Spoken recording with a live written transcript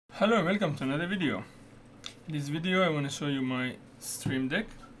Hello and welcome to another video. In this video I want to show you my Stream Deck.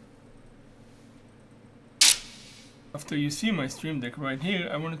 After you see my Stream Deck right here,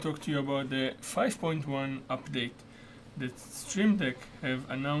 I want to talk to you about the 5.1 update that Stream Deck have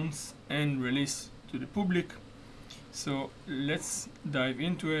announced and released to the public. So let's dive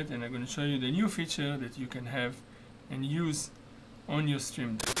into it, and I'm going to show you the new feature that you can have and use on your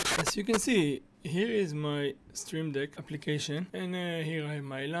Stream Deck. As you can see, here is my Stream Deck application, and here I have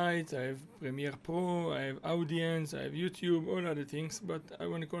my lights, I have Premiere Pro, I have Audience, I have YouTube, all other things, but I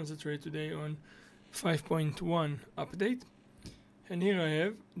want to concentrate today on 5.1 update. And here I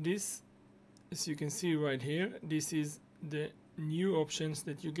have this, as you can see right here, this is the new options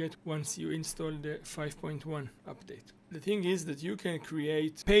that you get once you install the 5.1 update. The thing is that you can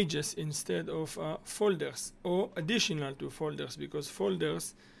create pages instead of folders, or additional to folders, because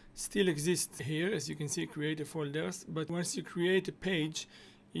folders still exist here. As you can see, create a folders, but once you create a page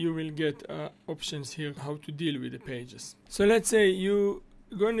you will get options here how to deal with the pages. So let's say you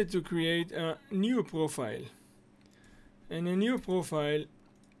going to create a new profile, and a new profile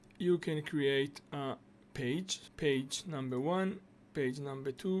you can create a page number 1, page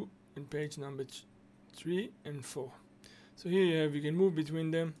number 2, and page number 3 and 4. So here you can move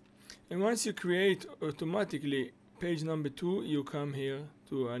between them, and once you create automatically page number 2, you come here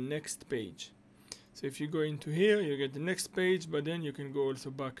to a next page. So if you go into here, you get the next page, but then you can go also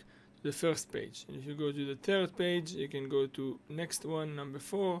back to the first page. And if you go to the third page, you can go to next one, number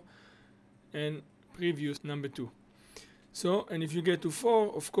 4, and previous number 2. So, and if you get to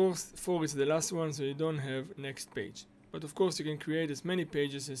 4, of course 4 is the last one, so you don't have next page. But of course you can create as many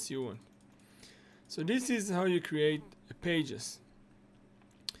pages as you want. So this is how you create pages.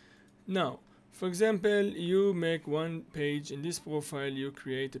 Now, for example, you make one page in this profile, you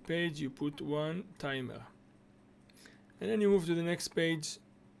create a page, you put one timer, and then you move to the next page,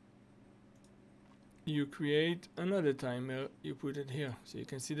 you create another timer, you put it here. So you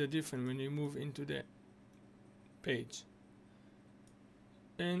can see the difference when you move into the page,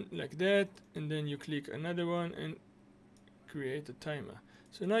 and like that, and then you click another one and create a timer.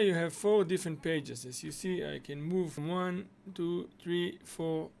 So now you have 4 different pages. As you see, I can move from 1, 2, 3,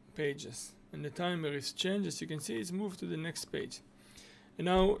 4 pages, and the timer is changed. As you can see, it's moved to the next page. And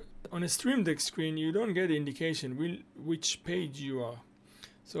now on a Stream Deck screen you don't get the indication which page you are.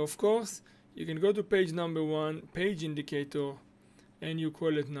 So of course you can go to page number 1, page indicator, and you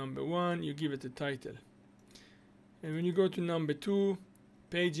call it number 1, you give it a title. And when you go to number 2,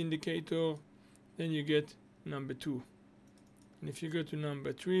 page indicator, then you get number 2. And if you go to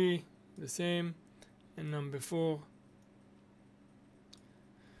number 3, the same, and number 4.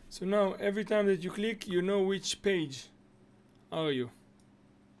 So now every time that you click, you know which page are you.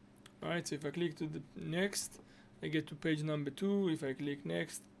 Alright, so if I click to the next, I get to page number 2. If I click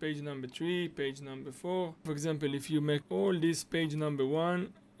next, page number 3, page number 4. For example, if you make all this page number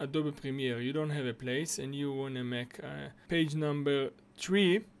 1 Adobe Premiere, you don't have a place, and you want to make page number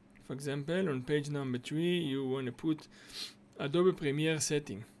 3, for example, on page number 3 you want to put Adobe Premiere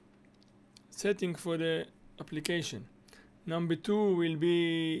setting for the application. Number 2 will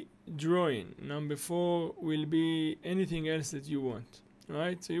be drawing. Number 4 will be anything else that you want.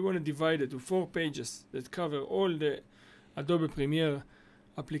 Right? So you want to divide it to 4 pages that cover all the Adobe Premiere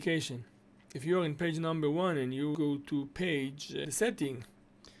application. If you are in page number 1 and you go to page setting,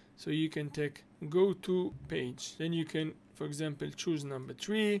 so you can take go to page. Then you can, for example, choose number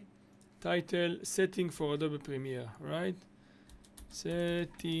 3, title, setting for Adobe Premiere. Right?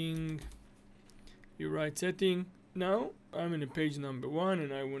 Setting. You write setting. Now I'm in a page number 1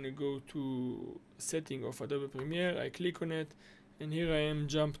 and I want to go to setting of Adobe Premiere. I click on it, and here I am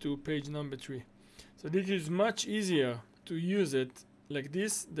jump to page number 3. So this is much easier to use it like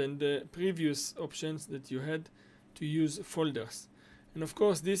this than the previous options that you had to use folders. And of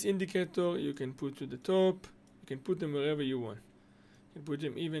course this indicator you can put to the top, you can put them wherever you want. You put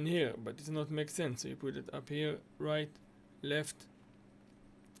them even here, but it's not make sense, so you put it up here, right, left.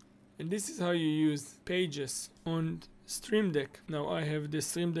 And this is how you use pages on Stream Deck. Now I have the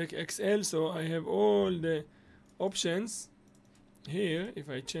Stream Deck XL, so I have all the options here. If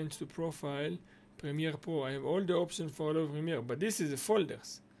I change to profile, Premiere Pro, I have all the options for Adobe Premiere, but this is the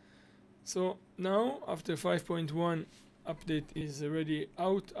folders. So now after 5.1 update is already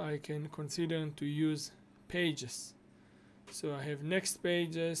out, I can consider to use pages. So I have next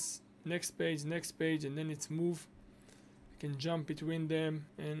pages, next page, and then it's move. Can jump between them,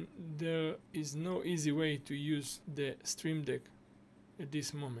 and there is no easy way to use the Stream Deck at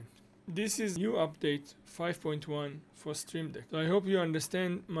this moment. This is new update 5.1 for Stream Deck. So I hope you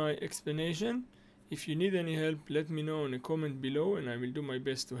understand my explanation. If you need any help, let me know in a comment below and I will do my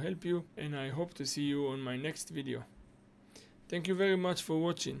best to help you, and I hope to see you on my next video. Thank you very much for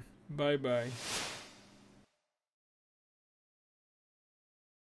watching. Bye bye.